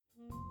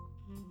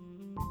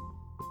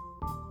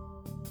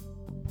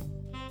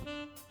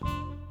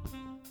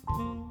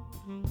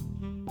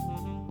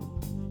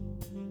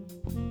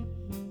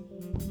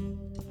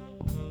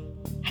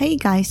Hey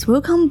guys,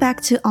 welcome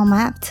back to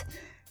Unmapped.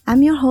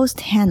 I'm your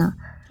host Hannah.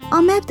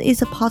 Unmapped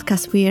is a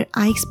podcast where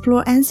I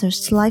explore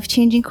answers to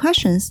life-changing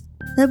questions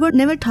that were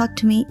never taught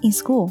to me in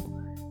school.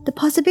 The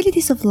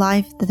possibilities of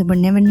life that were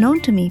never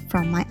known to me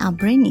from my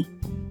upbringing.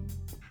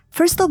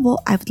 First of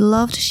all, I would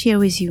love to share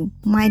with you,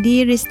 my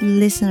dearest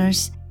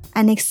listeners,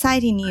 an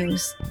exciting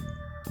news.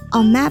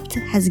 Unmapped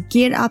has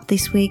geared up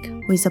this week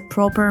with a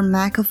proper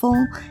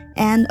microphone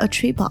and a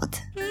tripod.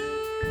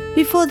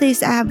 Before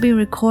this, I have been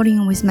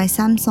recording with my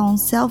Samsung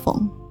cell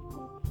phone.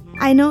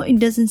 I know it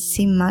doesn't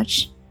seem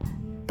much,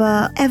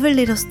 but every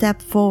little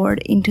step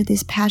forward into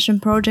this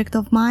passion project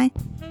of mine,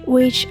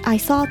 which I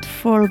thought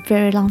for a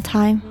very long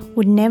time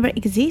would never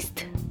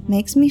exist,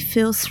 makes me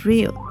feel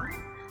thrilled.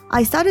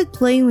 I started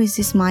playing with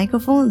this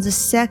microphone the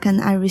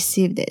second I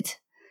received it.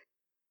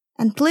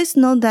 And please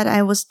note that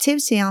I was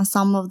tipsy on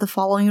some of the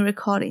following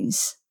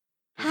recordings.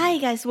 Hi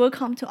guys,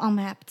 welcome to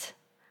Unmapped.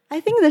 I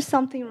think there's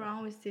something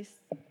wrong with this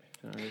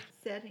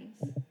settings.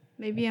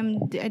 Maybe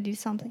I did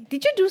something.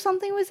 Did you do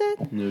something with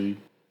it?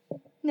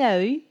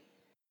 No.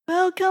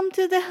 Welcome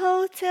to the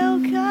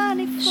Hotel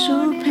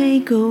California.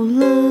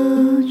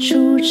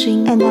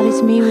 And that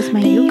is me with my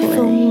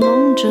ukulele.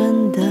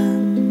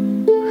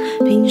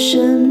 平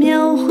生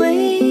描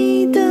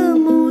绘的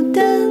牡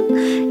丹，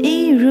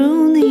一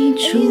如你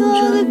初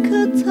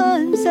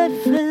妆。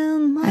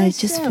I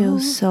just feel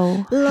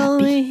so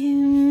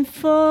happy.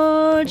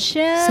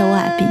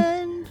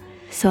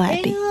 So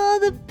happy.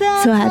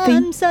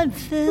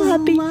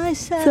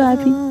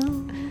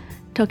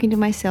 Talking to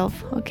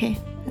myself. Okay,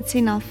 that's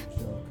enough.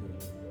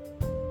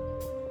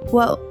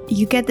 Well,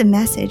 you get the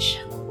message.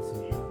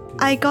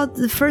 I got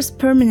the first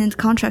permanent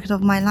contract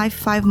of my life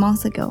 5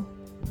 months ago.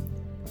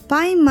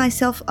 Buying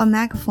myself a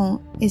microphone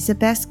is the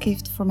best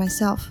gift for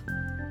myself.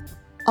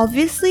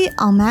 Obviously,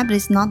 Unmapped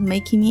is not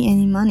making me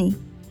any money.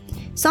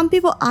 Some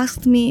people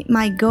asked me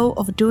my goal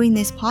of doing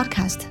this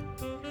podcast.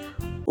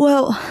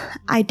 Well,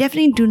 I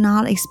definitely do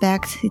not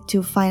expect it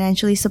to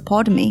financially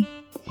support me,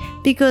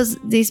 because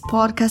this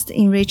podcast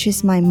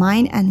enriches my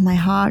mind and my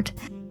heart,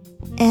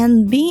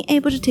 and being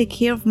able to take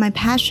care of my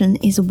passion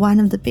is one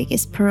of the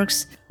biggest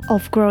perks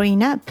of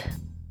growing up.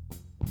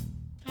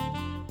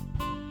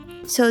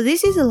 So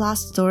this is the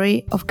last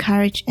story of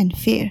courage and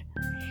fear.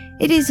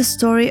 It is a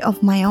story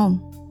of my own.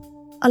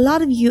 A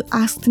lot of you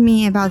asked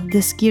me about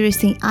the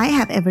scariest thing I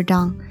have ever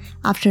done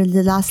after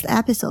the last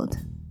episode.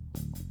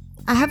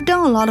 I have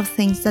done a lot of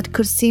things that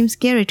could seem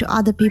scary to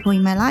other people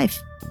in my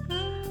life.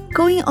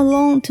 Going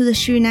alone to the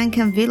Sri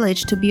Lankan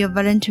village to be a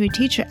voluntary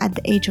teacher at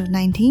the age of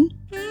 19.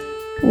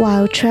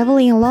 While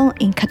traveling alone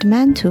in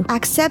Kathmandu,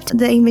 accept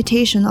the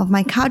invitation of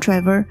my car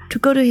driver to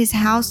go to his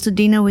house to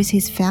dinner with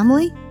his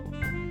family.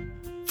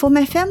 For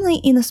my family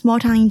in a small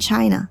town in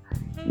China,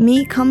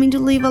 me coming to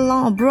live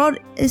alone abroad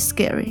is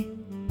scary.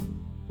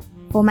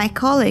 For my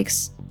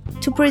colleagues,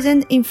 to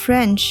present in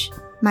French,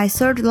 my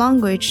third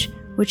language,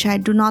 which I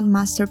do not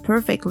master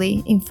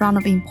perfectly in front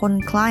of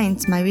important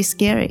clients, might be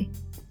scary.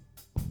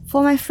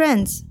 For my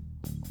friends,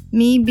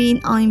 me being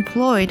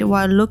unemployed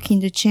while looking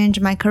to change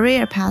my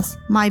career path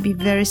might be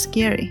very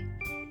scary.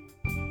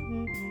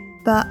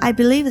 But I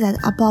believe that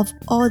above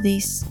all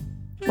this,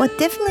 what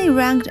definitely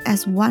ranked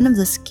as one of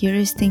the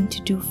scariest things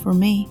to do for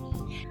me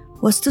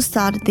was to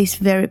start this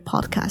very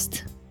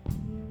podcast.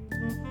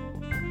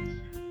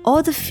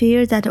 All the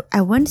fear that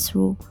I went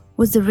through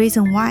was the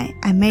reason why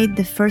I made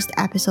the first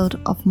episode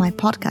of my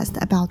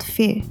podcast about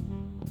fear.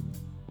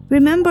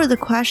 Remember the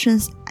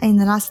questions in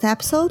the last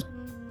episode?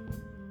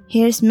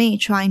 Here's me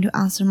trying to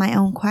answer my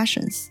own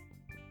questions.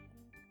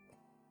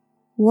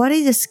 What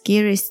is the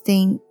scariest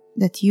thing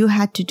that you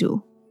had to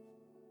do?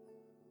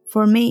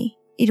 For me,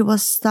 it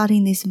was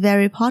starting this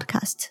very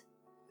podcast.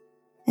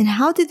 And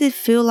how did it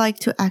feel like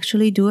to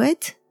actually do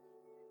it?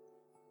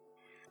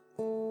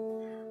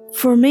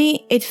 For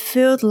me, it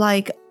felt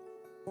like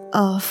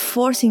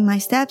forcing my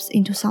steps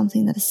into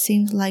something that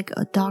seems like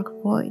a dark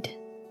void.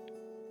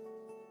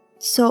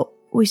 So,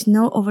 with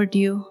no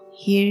overdue,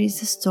 here is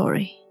the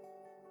story.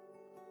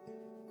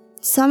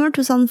 Summer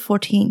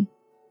 2014.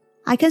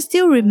 I can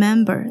still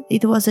remember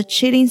it was a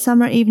chilling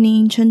summer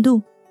evening in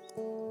Chengdu,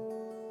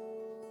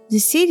 the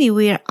city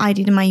where I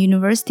did my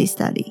university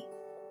study.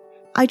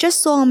 I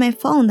just saw on my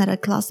phone that a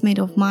classmate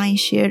of mine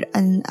shared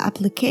an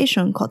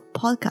application called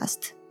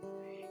Podcast.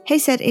 He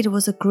said it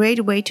was a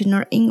great way to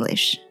learn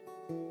English.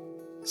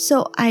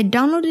 So I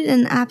downloaded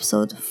an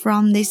episode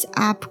from this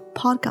app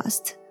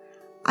Podcast.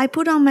 I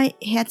put on my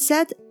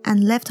headset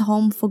and left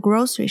home for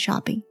grocery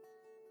shopping.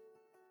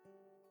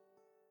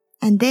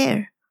 And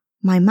there,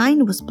 my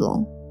mind was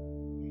blown.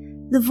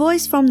 The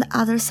voice from the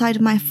other side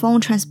of my phone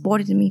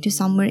transported me to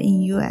somewhere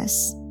in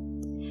US,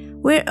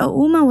 where a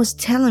woman was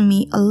telling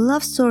me a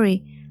love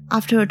story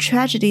after a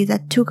tragedy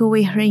that took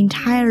away her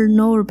entire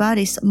lower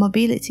body's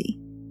mobility.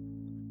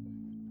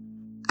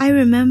 I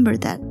remember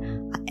that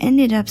I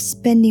ended up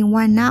spending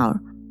 1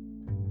 hour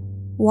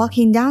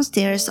walking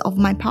downstairs of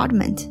my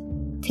apartment,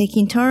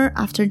 taking turn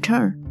after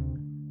turn,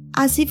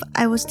 as if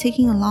I was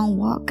taking a long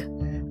walk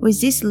with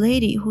this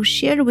lady who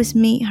shared with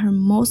me her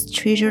most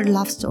treasured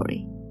love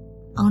story.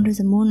 under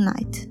the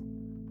moonlight.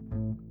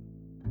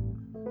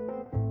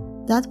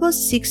 That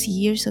was 6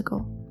 years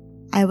ago.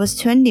 I was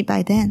 20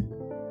 by then.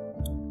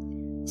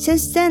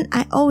 Since then,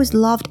 I always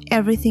loved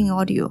everything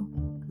audio.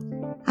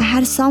 I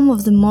had some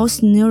of the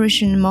most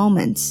nourishing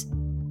moments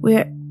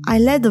where I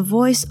let the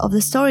voice of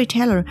the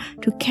storyteller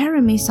to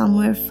carry me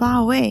somewhere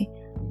far away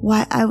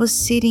while I was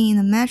sitting in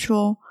a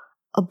metro,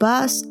 a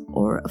bus,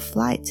 or a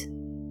flight.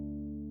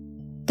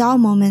 Dull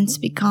moments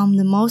become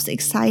the most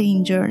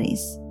exciting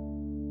journeys.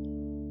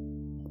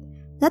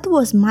 That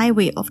was my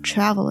way of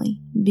traveling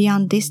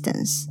beyond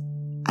distance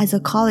as a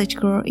college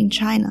girl in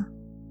China.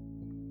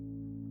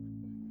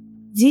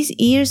 These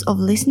years of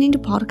listening to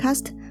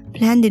podcasts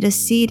planted a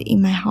seed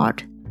in my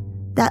heart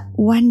that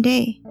one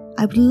day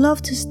I would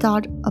love to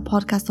start a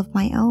podcast of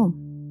my own.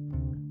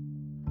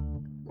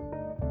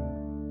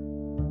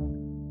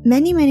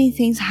 Many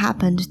things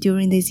happened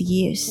during these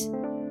years.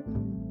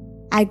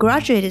 I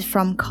graduated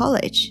from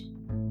college.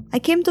 I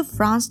came to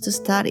France to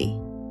study.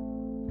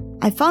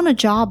 I found a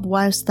job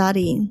while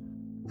studying.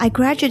 I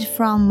graduated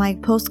from my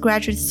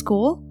postgraduate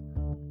school.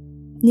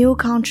 New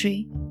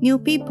country, new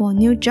people,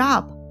 new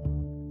job.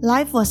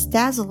 Life was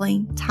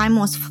dazzling, time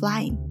was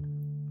flying.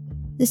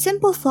 The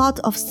simple thought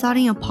of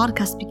starting a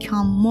podcast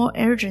became more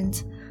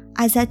urgent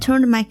as I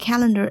turned my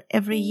calendar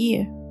every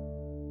year.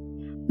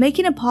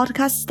 Making a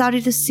podcast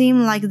started to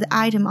seem like the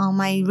item on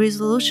my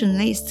resolution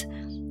list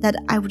that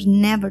I would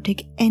never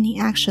take any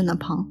action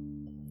upon.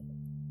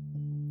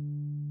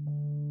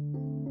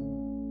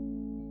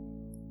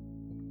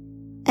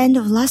 End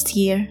of last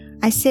year,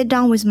 I sat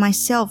down with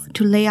myself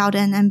to lay out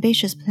an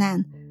ambitious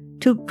plan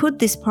to put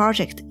this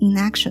project in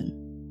action.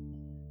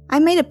 I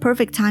made a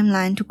perfect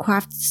timeline to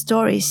craft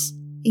stories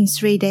in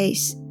 3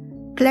 days,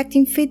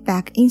 collecting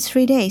feedback in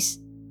 3 days,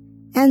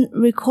 and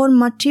record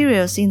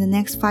materials in the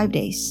next 5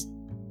 days.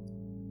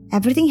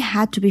 Everything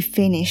had to be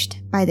finished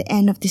by the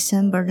end of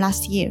December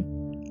last year.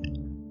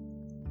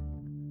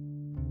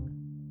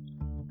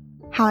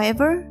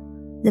 However,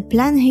 the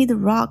plan hit the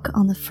rock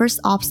on the first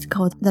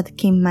obstacle that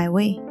came my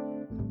way.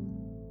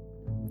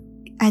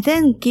 I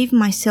then gave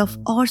myself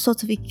all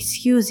sorts of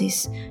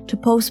excuses to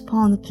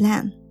postpone the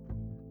plan.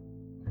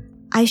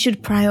 I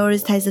should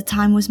prioritize the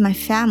time with my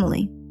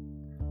family.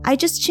 I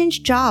just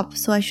changed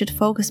jobs, so I should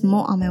focus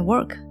more on my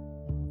work.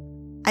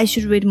 I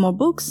should read more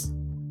books.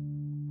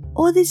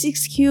 All these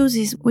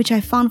excuses which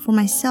I found for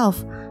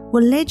myself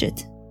were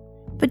legit,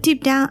 but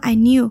deep down I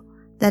knew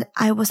that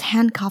I was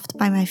handcuffed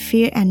by my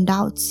fear and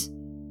doubts.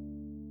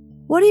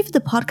 What if the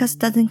podcast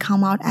doesn't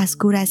come out as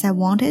good as I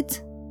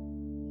wanted?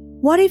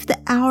 What if the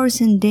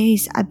hours and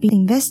days I've been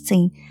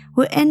investing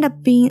will end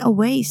up being a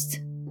waste?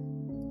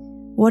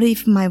 What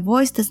if my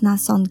voice does not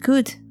sound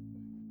good?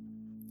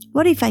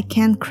 What if I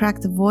can't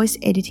crack the voice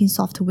editing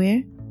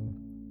software?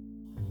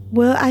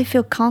 Will I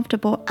feel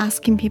comfortable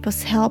asking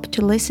people's help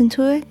to listen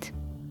to it?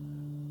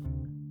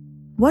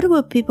 What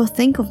will people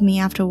think of me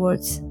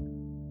afterwards?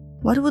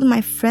 What would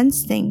my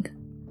friends think?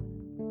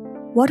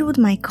 What would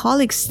my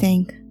colleagues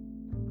think?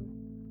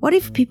 What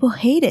if people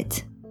hate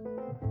it?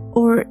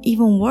 Or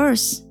even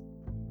worse,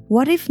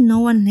 what if no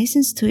one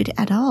listens to it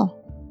at all?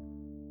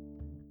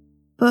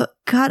 But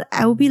God,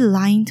 I would be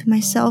lying to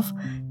myself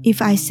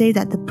if I say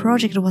that the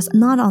project was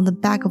not on the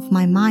back of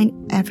my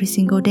mind every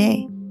single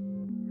day.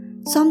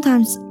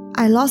 Sometimes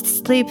I lost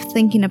sleep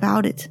thinking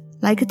about it,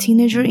 like a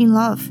teenager in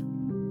love.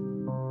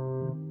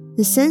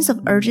 The sense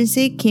of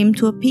urgency came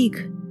to a peak,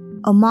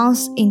 a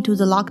month into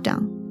the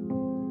lockdown.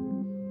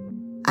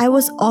 I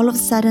was all of a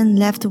sudden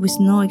left with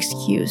no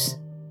excuse,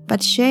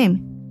 but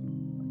shame.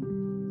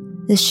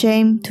 The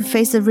shame to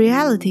face the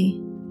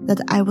reality that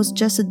I was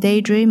just a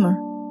daydreamer.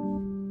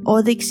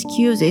 All the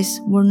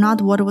excuses were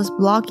not what was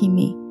blocking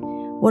me.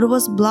 What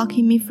was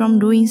blocking me from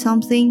doing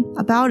something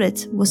about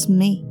it was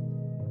me.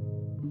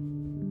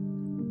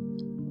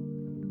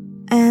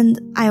 And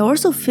I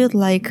also felt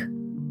like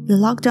the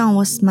lockdown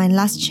was my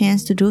last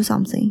chance to do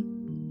something.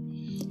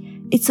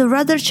 It's a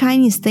rather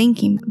Chinese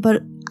thinking,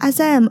 but as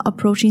I am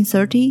approaching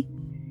 30,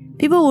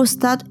 people will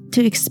start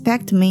to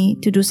expect me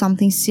to do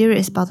something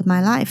serious about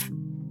my life,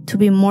 to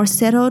be more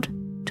settled,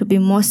 to be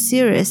more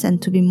serious,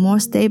 and to be more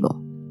stable.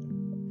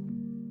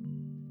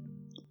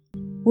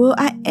 Will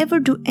I ever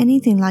do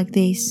anything like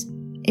this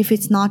if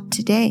it's not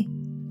today?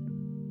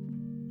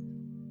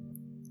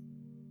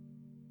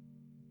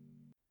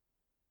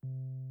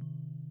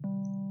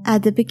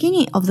 At the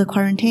beginning of the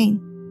quarantine,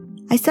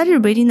 I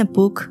started reading a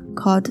book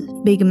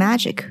called Big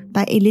Magic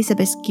by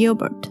Elizabeth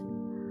Gilbert,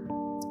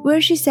 where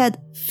she said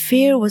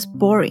fear was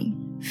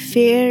boring.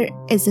 Fear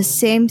is the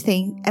same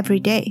thing every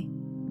day.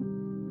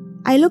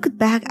 I looked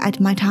back at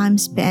my time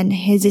spent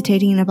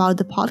hesitating about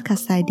the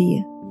podcast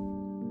idea.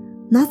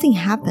 Nothing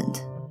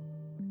happened.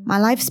 My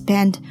life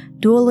spent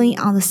dwelling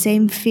on the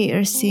same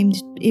fear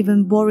seemed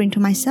even boring to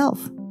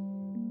myself.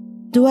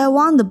 Do I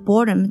want the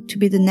boredom to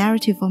be the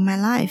narrative of my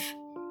life?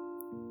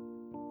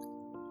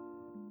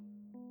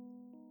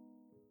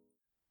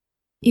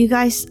 You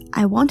guys,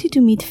 I wanted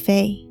to meet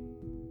Faye.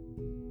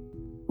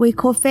 We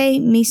call Faye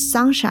Miss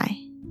Sunshine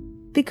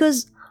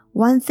because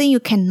one thing you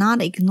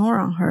cannot ignore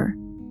on her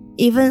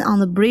even on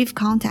the brief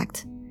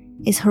contact,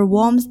 is her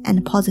warmth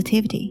and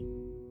positivity.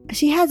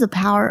 She has the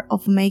power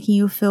of making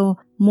you feel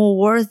more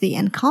worthy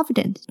and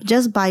confident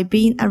just by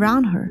being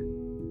around her.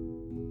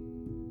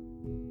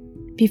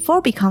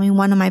 Before becoming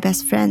one of my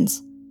best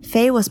friends,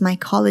 Faye was my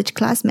college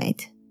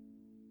classmate.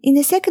 In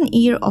the second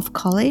year of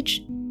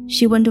college,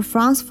 she went to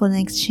France for an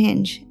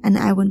exchange and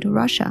I went to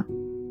Russia.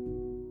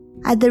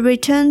 At the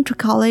return to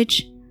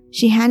college,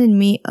 she handed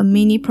me a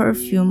mini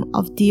perfume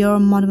of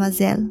Dior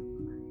Mademoiselle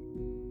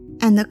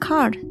and a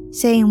card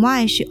saying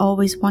why she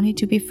always wanted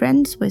to be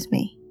friends with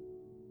me.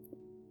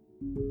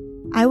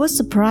 I was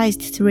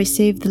surprised to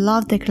receive the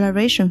love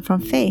declaration from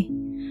Faye,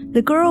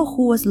 the girl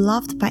who was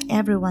loved by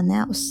everyone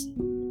else.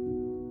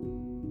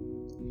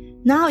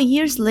 Now,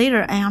 years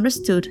later, I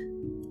understood.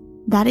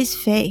 That is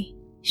Faye.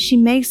 She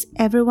makes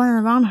everyone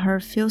around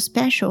her feel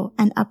special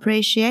and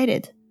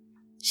appreciated.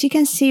 She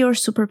can see your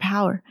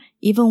superpower,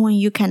 even when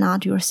you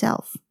cannot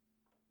yourself.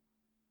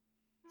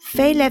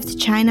 Faye left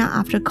China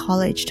after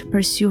college to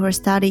pursue her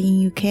study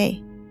in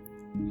UK.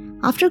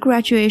 After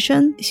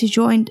graduation, she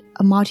joined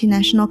a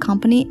multinational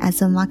company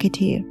as a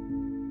marketeer.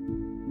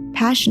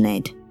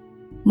 Passionate,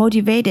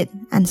 motivated,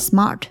 and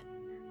smart,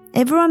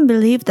 everyone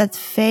believed that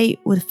Faye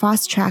would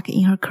fast-track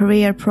in her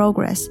career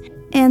progress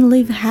and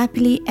live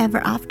happily ever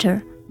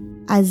after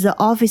as the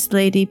office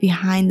lady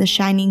behind the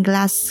shining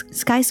glass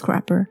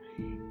skyscraper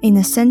in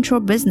a central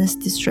business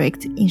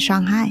district in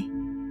Shanghai.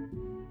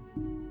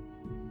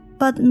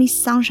 But Miss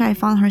Sunshine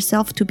found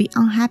herself to be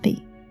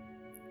unhappy.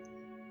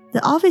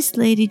 The office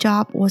lady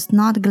job was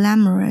not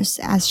glamorous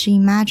as she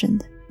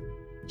imagined.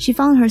 She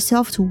found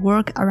herself to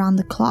work around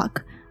the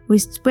clock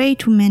with way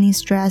too many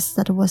stress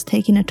that was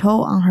taking a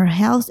toll on her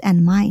health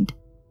and mind.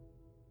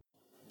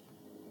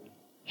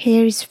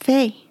 Here is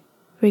Faye,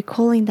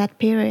 recalling that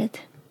period.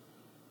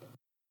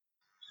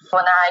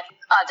 When I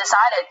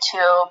decided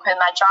to quit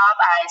my job,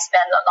 I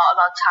spent a lot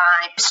of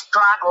time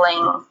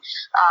struggling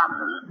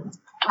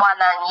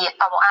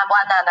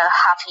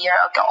 1.5 years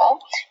ago.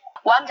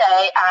 One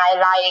day, I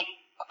lie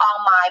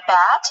on my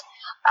bed,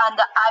 and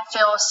I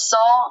feel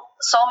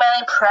so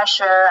many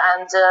pressure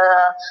and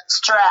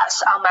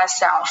stress on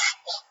myself.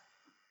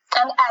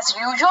 And as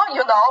usual,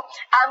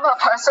 I'm a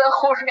person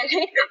who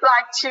really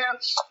like to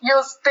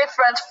use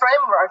different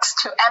frameworks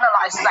to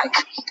analyze, like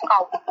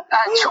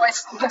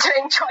choice,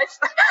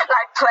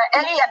 like plan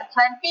A and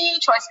plan B,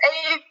 choice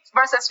A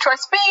versus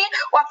choice B,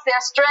 what's their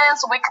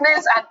strengths,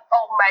 weakness, and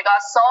oh my God,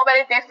 so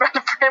many different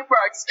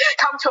frameworks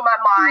come to my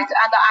mind.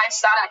 And I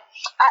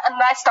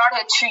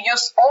started to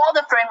use all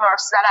the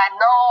frameworks that I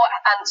know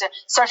and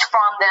search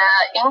from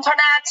the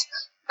internet.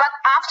 But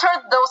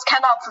after those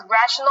kind of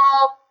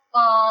rational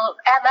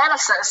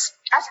analysis,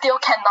 I still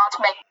cannot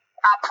make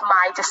up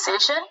my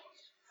decision.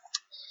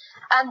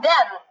 And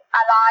then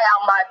I lie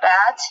on my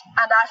bed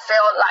and I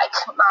feel like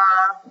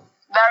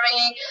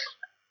very,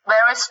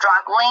 very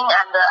struggling,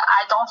 and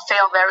I don't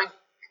feel very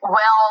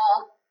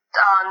well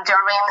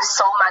during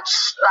so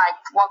much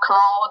like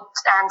workload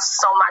and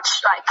so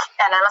much like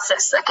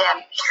analysis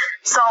again.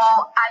 So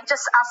I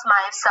just asked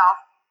myself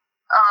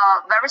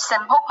a very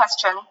simple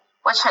question,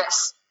 which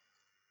is,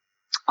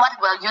 what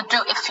will you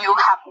do if you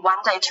have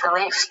one day to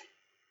live?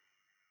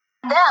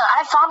 Then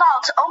I found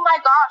out, oh my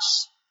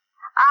gosh,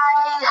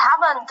 I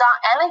haven't done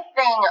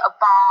anything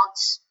about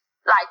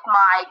like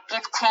my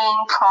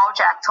gifting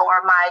project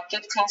or my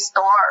gifting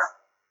store.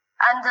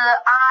 And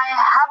I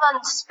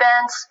haven't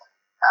spent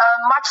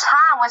much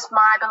time with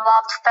my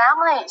beloved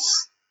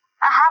families.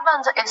 I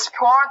haven't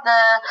explored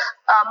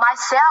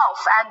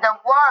myself and the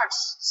world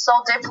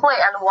so deeply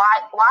and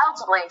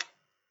wildly.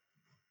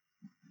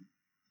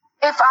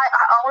 If I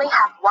only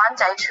have one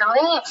day to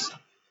live,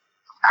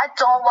 I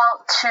don't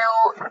want to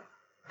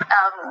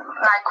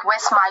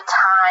waste my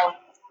time,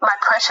 my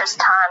precious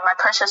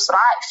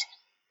life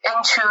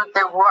into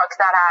the work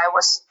that I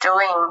was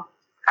doing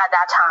at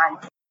that time.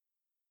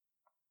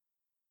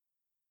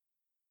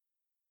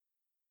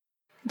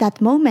 That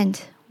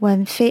moment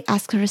when Faye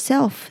asked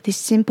herself this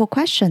simple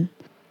question,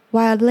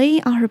 while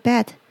laying on her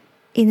bed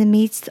in the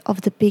midst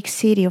of the big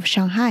city of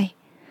Shanghai,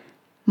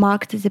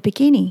 marked the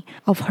beginning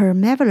of her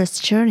marvelous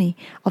journey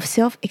of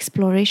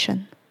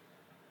self-exploration.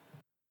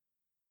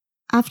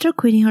 After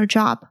quitting her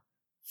job,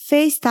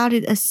 Faye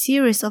started a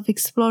series of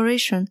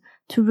exploration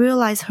to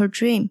realize her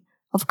dream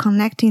of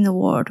connecting the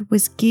world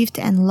with gift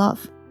and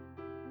love.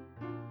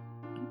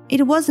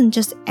 It wasn't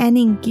just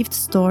any gift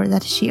store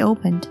that she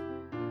opened.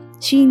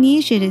 She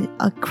initiated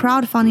a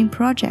crowdfunding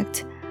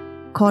project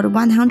called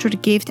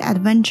 100 Gift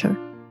Adventure,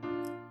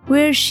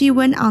 where she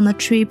went on a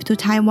trip to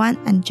Taiwan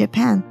and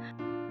Japan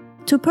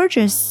to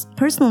purchase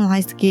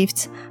personalized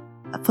gifts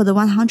for the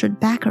 100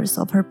 backers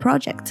of her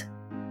project.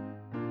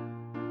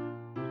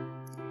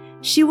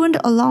 She went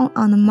along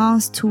on a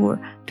month tour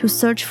to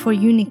search for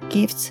unique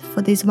gifts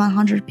for these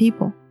 100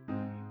 people.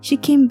 She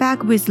came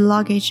back with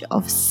luggage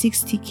of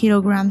 60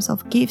 kilograms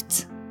of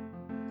gifts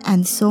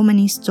and so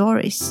many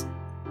stories.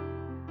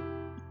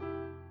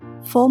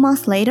 4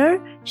 months later,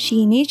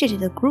 she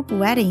initiated a group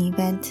wedding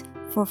event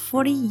for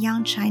 40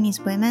 young Chinese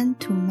women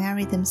to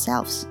marry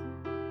themselves.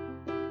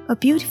 a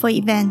beautiful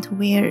event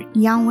where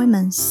young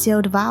women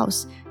sealed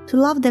vows to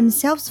love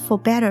themselves for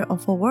better or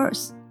for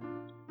worse.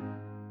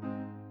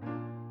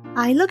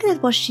 I looked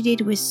at what she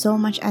did with so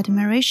much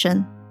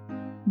admiration.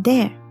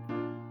 There,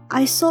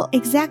 I saw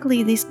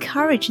exactly this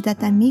courage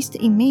that I missed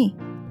in me,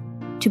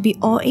 to be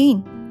all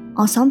in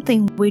on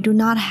something we do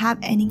not have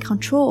any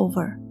control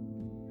over.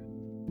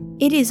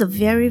 It is a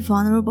very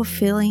vulnerable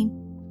feeling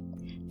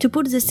to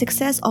put the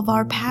success of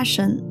our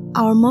passion,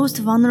 our most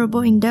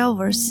vulnerable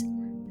endeavors,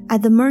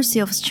 at the mercy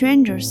of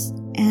strangers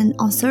and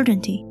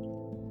uncertainty.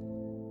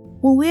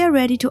 When we are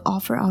ready to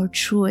offer our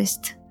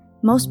truest,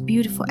 most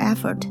beautiful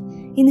effort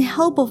in the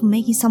hope of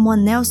making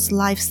someone else's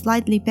life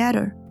slightly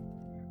better,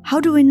 how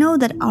do we know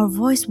that our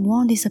voice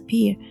won't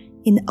disappear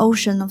in the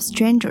ocean of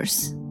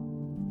strangers?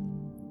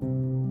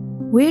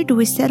 Where do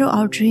we settle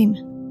our dream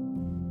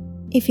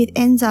if it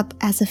ends up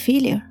as a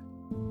failure?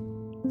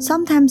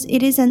 Sometimes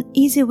it is an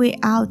easy way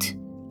out,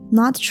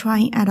 not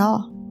trying at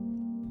all,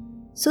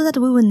 so that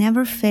we will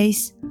never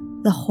face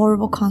the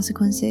horrible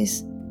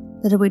consequences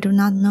that we do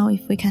not know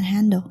if we can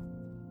handle.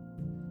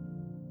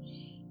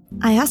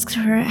 I asked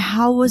her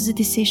how was the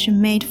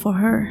decision made for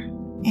her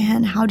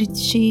and how did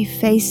she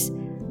face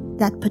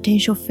that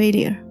potential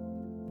failure.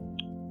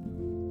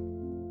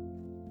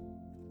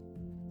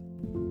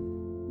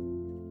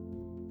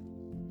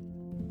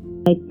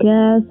 I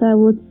guess I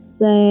would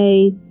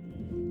say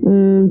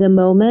the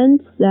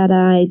moment that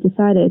I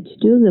decided to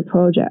do the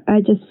project, I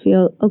just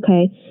feel,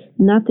 okay,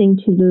 nothing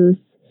to lose.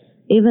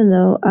 Even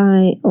though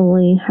I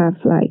only have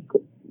like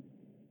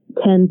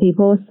 10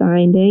 people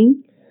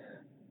signing,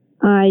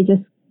 I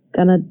just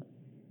gonna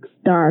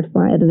start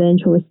my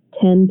adventure with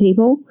 10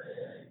 people.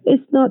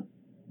 It's not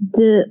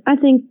I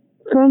think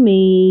for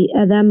me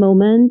at that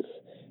moment,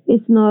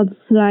 it's not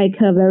like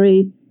a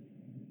very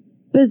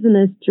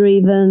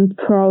business-driven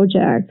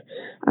project.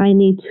 I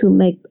need to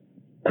make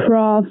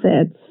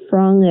profits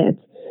from it.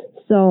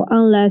 So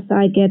unless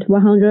I get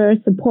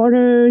 100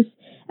 supporters,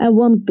 I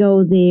won't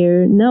go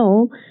there.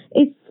 No,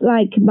 it's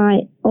like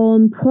my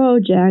own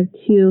project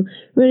to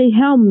really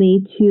help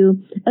me to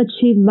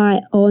achieve my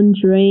own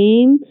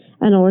dream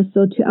and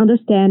also to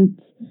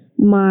understand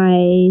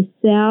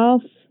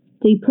myself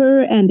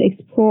deeper and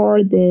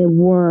explore the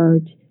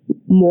world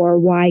more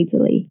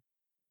widely.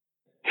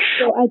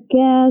 So I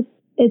guess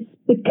it's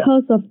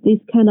because of this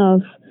kind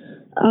of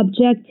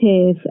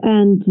objective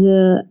and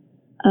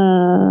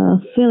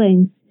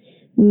feelings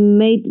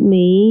made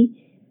me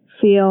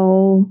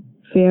feel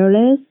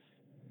fearless.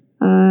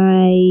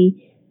 I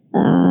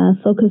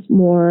focus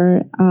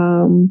more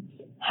on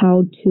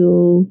how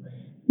to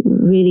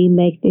really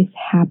make this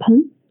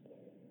happen,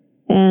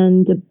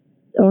 and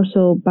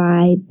also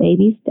by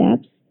baby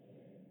steps.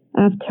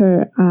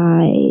 After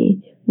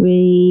I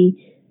really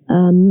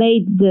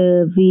made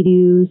the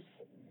videos,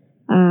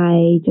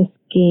 I just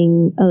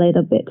gained a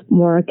little bit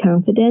more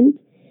confident.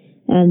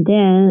 And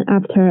then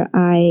after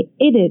I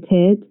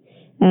edited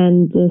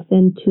and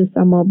sent to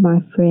some of my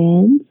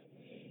friends,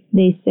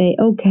 they say,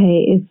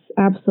 okay, it's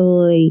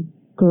absolutely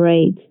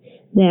great.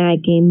 Then I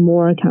gain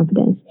more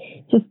confidence.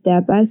 Just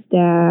step by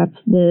step,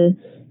 the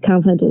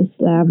confidence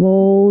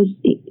level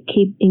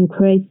keep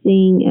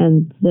increasing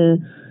and the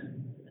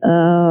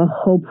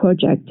whole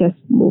project just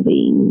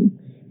moving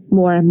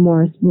more and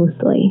more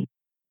smoothly.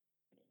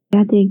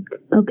 I think,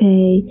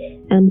 okay,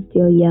 I'm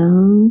still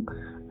young.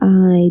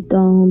 I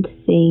don't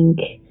think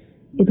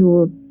it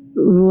would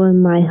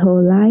ruin my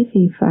whole life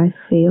if I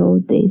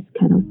fail this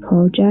kind of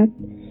project.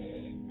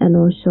 And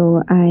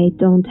also, I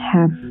don't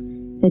have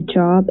a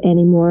job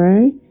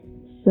anymore.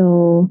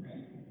 So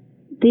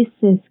this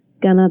is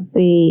gonna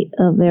be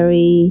a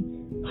very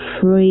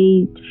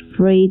free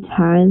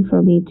time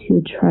for me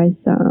to try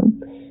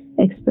some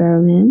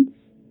experiments.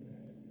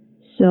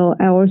 So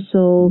I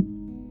also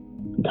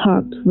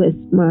talked with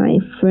my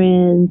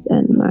friends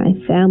and my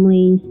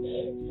families,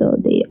 so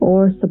they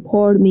all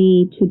support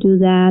me to do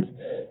that.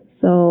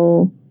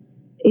 So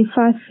if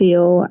I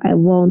feel I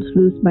won't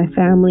lose my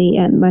family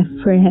and my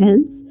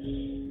friends,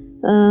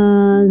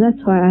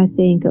 that's why I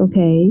think,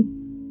 okay,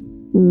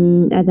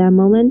 at that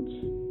moment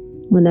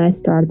when I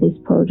start this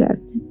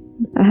project,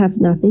 I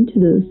have nothing to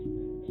lose.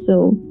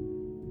 So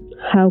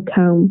how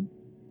come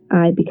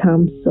I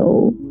become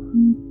so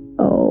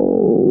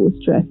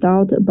stressed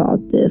out about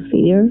the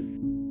failure?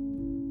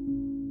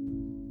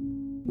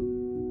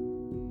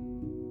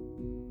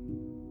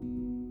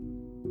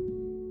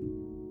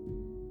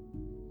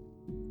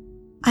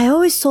 I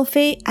always saw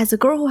Faye as a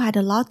girl who had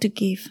a lot to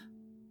give.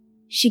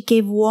 She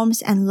gave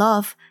warmth and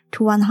love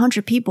to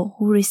 100 people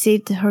who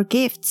received her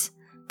gifts,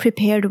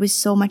 prepared with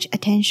so much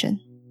attention.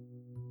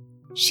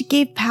 She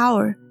gave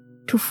power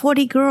to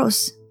 40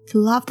 girls to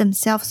love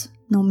themselves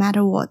no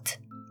matter what.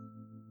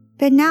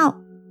 But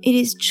now, it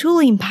is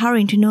truly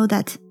empowering to know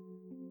that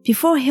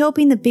before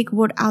helping the big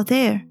world out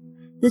there,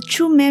 the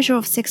true measure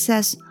of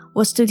success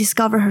was to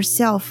discover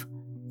herself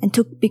and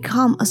to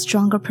become a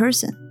stronger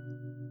person.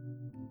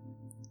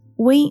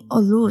 Win or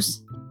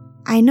lose,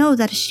 I know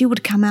that she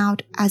would come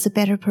out as a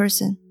better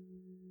person.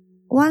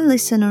 One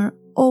listener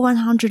or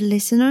 100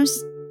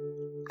 listeners,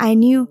 I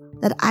knew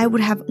that I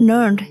would have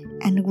learned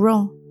and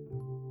grown.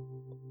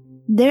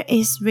 There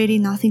is really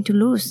nothing to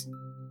lose.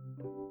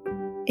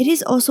 It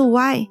is also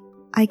why,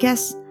 I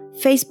guess,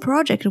 Faith's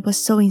project was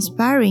so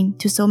inspiring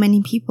to so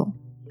many people.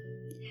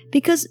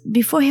 Because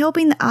before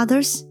helping the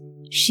others,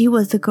 she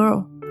was the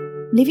girl,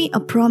 living a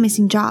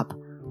promising job,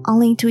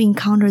 only to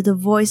encounter the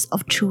voice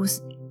of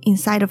truth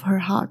inside of her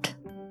heart.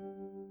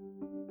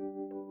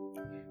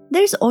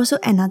 There's also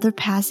another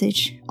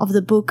passage of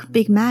the book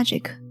Big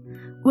Magic,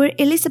 where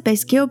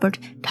Elizabeth Gilbert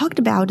talked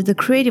about the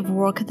creative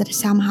work that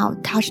somehow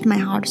touched my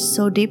heart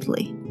so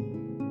deeply.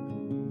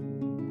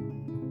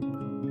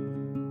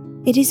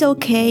 It is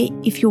okay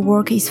if your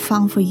work is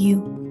fun for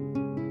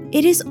you.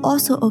 It is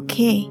also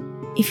okay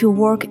if your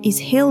work is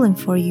healing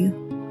for you,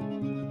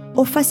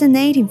 or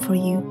fascinating for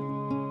you,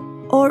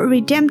 or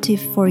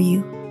redemptive for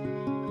you,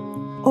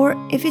 or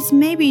if it's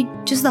maybe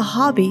just a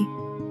hobby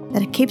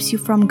that keeps you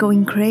from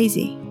going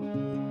crazy.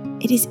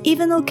 It is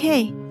even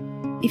okay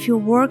if your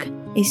work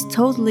is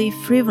totally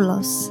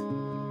frivolous.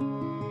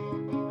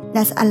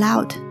 That's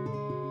allowed.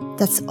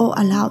 That's all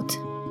allowed.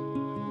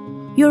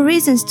 Your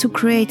reasons to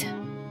create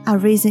are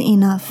reason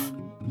enough.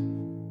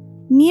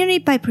 Merely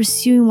by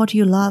pursuing what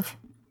you love,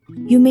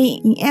 you may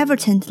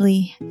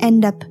inadvertently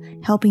end up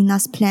helping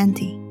us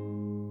plenty.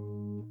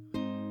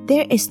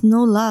 There is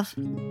no love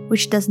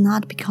which does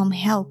not become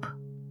help,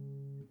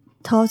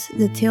 taught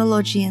the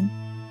theologian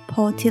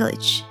Paul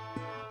Tillich.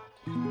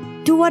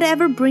 Do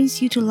whatever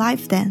brings you to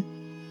life then.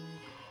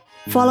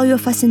 Follow your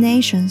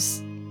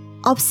fascinations,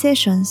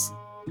 obsessions,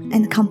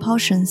 and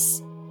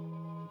compulsions.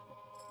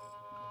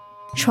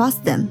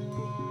 Trust them.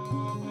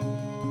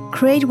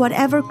 Create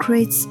whatever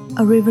creates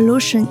a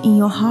revolution in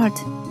your heart.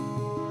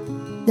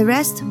 The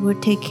rest will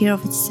take care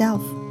of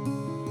itself.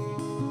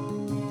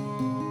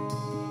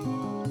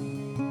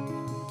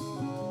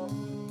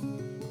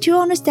 To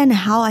understand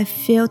how I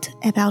felt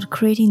about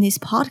creating this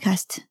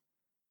podcast,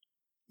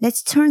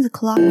 let's turn the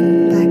clock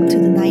back to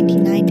the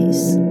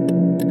 1990s.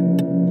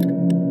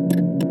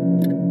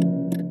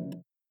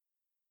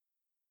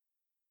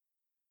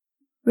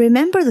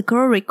 Remember the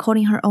girl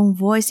recording her own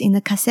voice in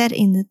the cassette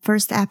in the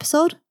first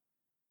episode?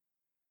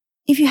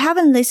 If you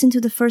haven't listened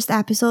to the first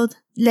episode,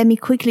 let me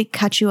quickly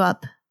catch you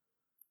up.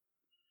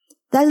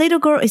 That little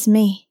girl is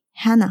me,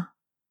 Hannah.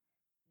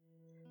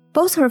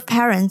 Both her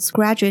parents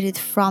graduated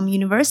from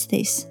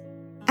universities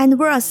and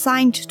were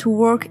assigned to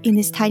work in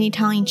this tiny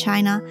town in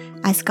China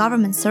as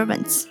government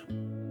servants.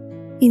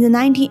 In the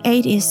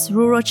 1980s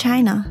rural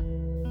China,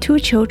 2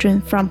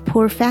 children from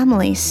poor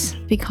families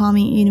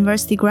becoming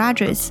university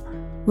graduates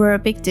were a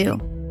big deal.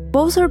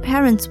 Both her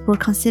parents were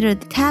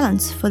considered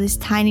talents for this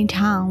tiny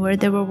town where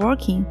they were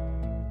working.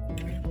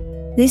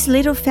 This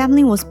little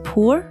family was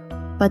poor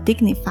but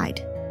dignified.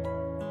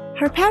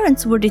 Her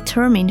parents were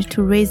determined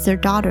to raise their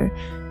daughter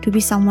to be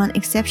someone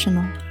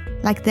exceptional,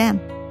 like them.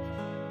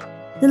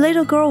 The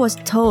little girl was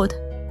told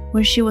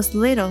when she was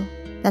little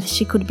that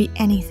she could be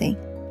anything.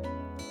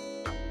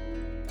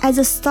 As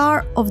a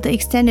star of the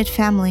extended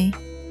family,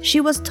 she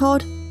was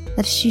told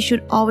that she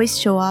should always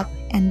show up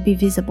and be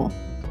visible.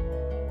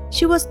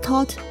 She was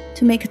taught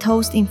to make a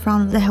toast in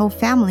front of the whole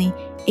family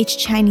each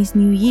Chinese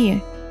New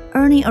Year,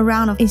 earning a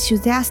round of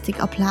enthusiastic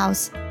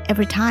applause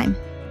every time.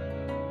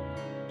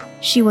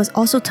 She was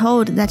also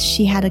told that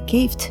she had a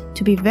gift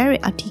to be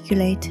very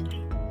articulate.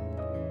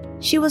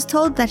 She was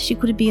told that she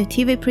could be a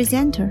TV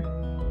presenter.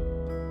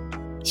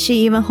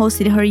 She even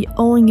hosted her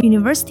own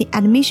university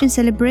admission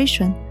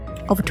celebration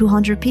of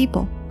 200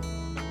 people.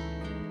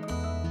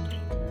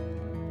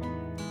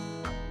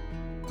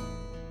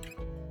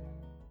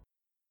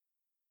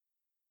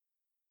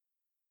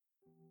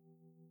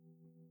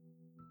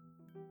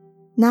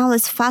 Now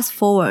let's fast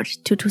forward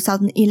to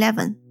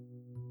 2011.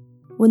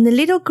 When the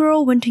little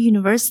girl went to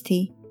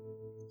university,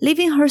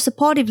 leaving her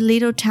supportive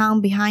little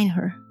town behind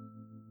her.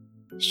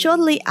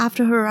 Shortly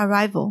after her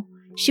arrival,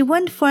 she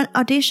went for an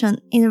audition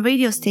in a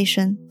radio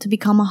station to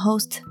become a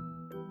host.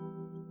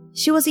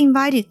 She was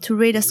invited to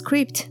read a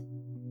script,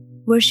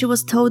 where she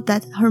was told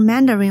that her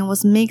Mandarin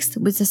was mixed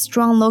with a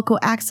strong local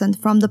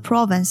accent from the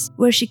province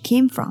where she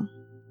came from.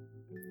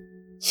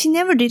 She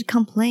never did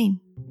complain,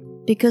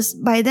 because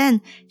by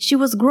then she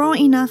was grown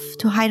enough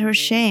to hide her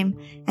shame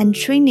and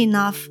trained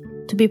enough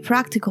to be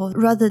practical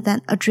rather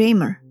than a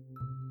dreamer.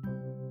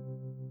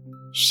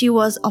 She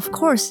was, of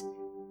course,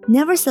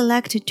 never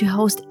selected to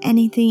host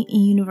anything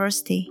in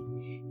university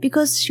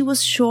because she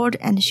was short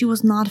and she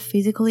was not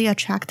physically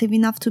attractive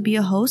enough to be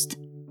a host.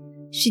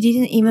 She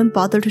didn't even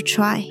bother to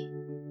try.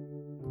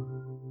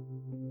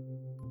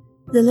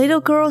 The little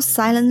girl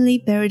silently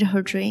buried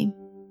her dream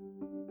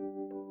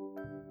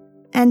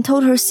and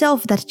told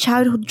herself that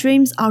childhood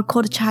dreams are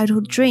called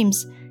childhood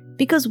dreams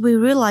because we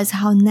realize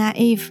how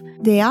naive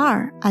they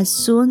are as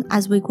soon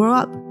as we grow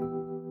up.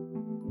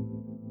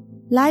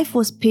 Life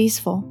was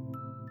peaceful,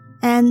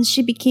 and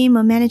she became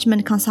a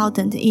management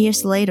consultant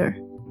years later.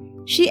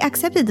 She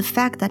accepted the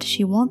fact that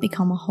she won't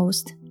become a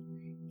host.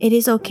 It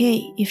is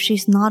okay if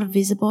she's not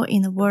visible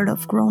in the world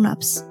of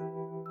grown-ups.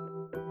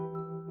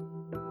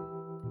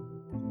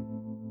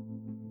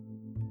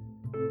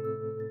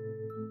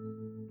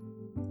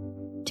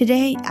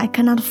 Today, I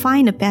cannot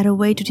find a better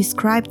way to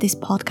describe this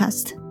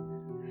podcast.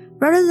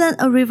 Rather than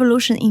a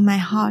revolution in my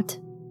heart,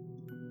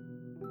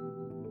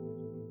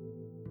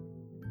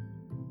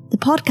 the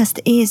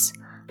podcast is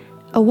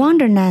a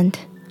wonderland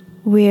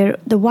where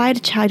the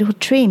wild childhood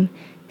dream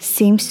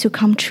seems to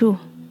come true.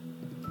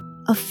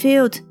 A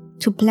field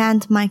to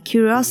plant my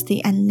curiosity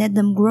and let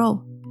them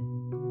grow.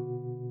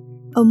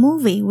 A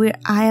movie where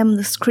I am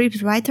the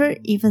script writer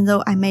even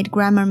though I made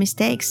grammar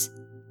mistakes.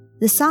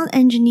 The sound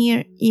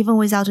engineer even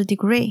without a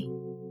degree.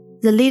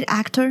 The lead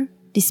actor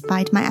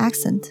despite my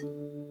accent.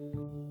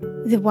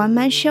 The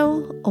one-man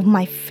show of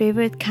my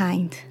favorite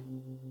kind.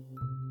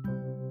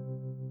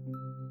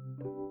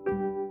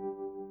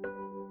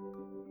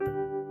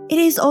 It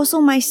is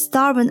also my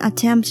stubborn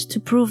attempt to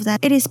prove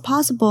that it is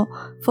possible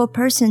for a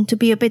person to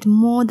be a bit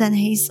more than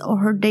his or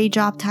her day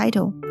job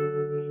title.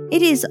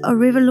 It is a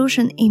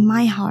revolution in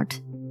my heart.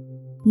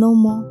 No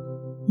more,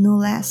 no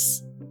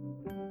less.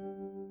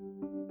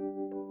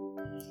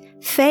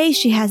 Faye,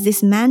 she has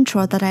this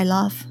mantra that I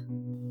love.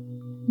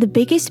 The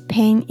biggest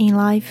pain in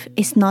life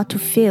is not to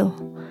feel,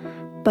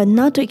 but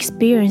not to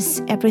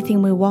experience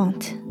everything we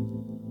want.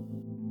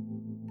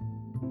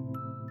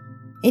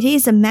 It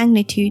is the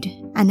magnitude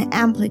and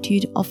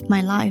amplitude of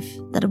my life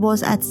that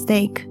was at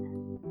stake.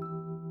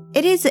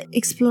 It is the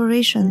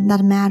exploration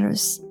that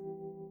matters.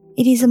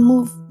 It is a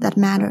move that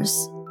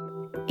matters.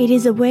 It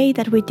is a way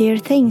that we dare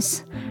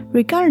things,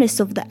 regardless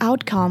of the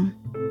outcome,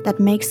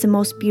 that makes the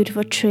most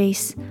beautiful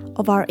trace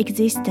of our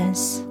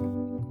existence.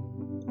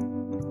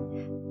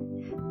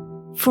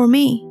 For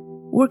me,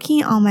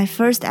 working on my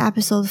first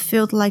episode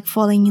felt like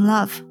falling in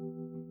love.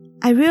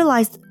 I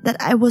realized that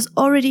I was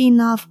already in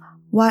love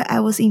while I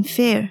was in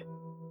fear.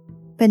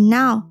 But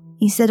now,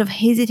 instead of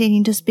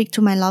hesitating to speak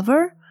to my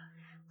lover,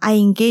 I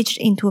engaged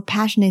into a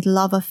passionate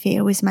love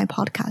affair with my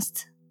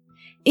podcast.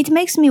 It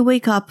makes me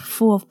wake up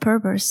full of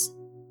purpose,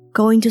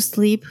 going to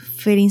sleep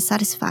feeling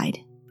satisfied.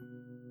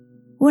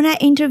 When I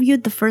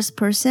interviewed the first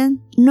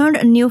person, learned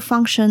a new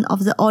function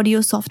of the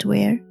audio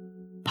software,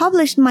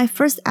 published my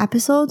first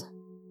episode,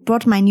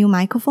 brought my new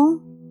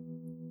microphone,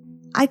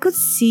 I could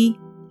see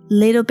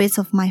little bits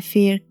of my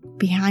fear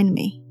behind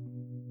me.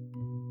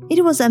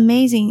 It was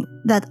amazing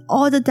that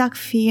all the dark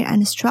fear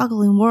and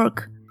struggle in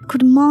work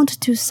could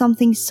mount to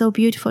something so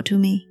beautiful to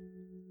me.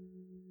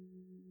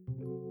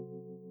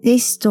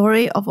 This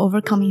story of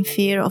overcoming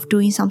fear of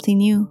doing something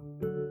new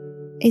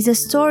is a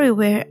story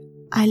where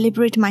I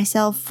liberate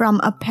myself from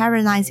a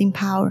paralyzing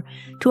power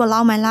to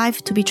allow my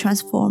life to be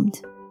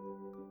transformed.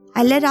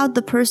 I let out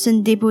the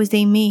person deep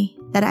within me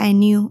that I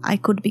knew I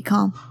could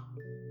become.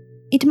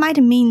 It might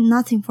mean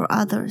nothing for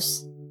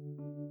others,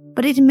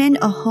 but it meant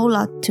a whole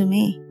lot to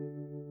me.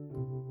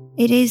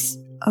 It is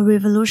a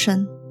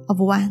revolution of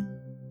one.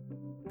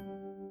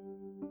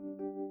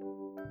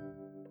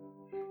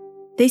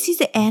 This is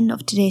the end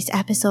of today's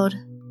episode,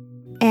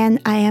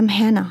 and I am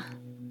Hannah,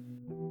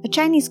 a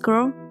Chinese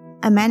girl,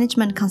 a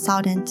management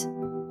consultant,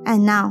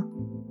 and now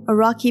a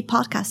Rocky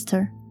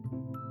podcaster,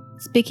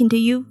 speaking to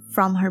you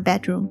from her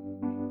bedroom.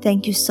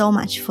 Thank you so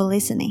much for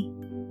listening.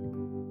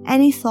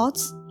 Any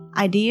thoughts,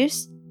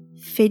 ideas,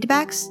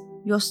 feedbacks,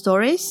 your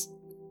stories?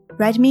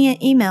 Write me an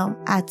email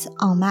at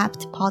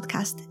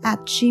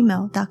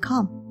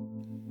unmappedpodcast@gmail.com.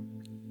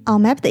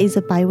 Unmapped is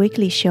a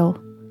bi-weekly show,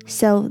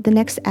 so the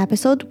next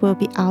episode will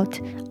be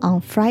out on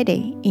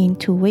Friday in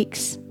 2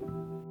 weeks.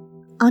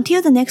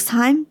 Until the next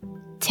time,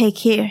 take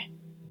care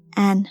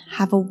and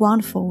have a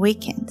wonderful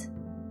weekend.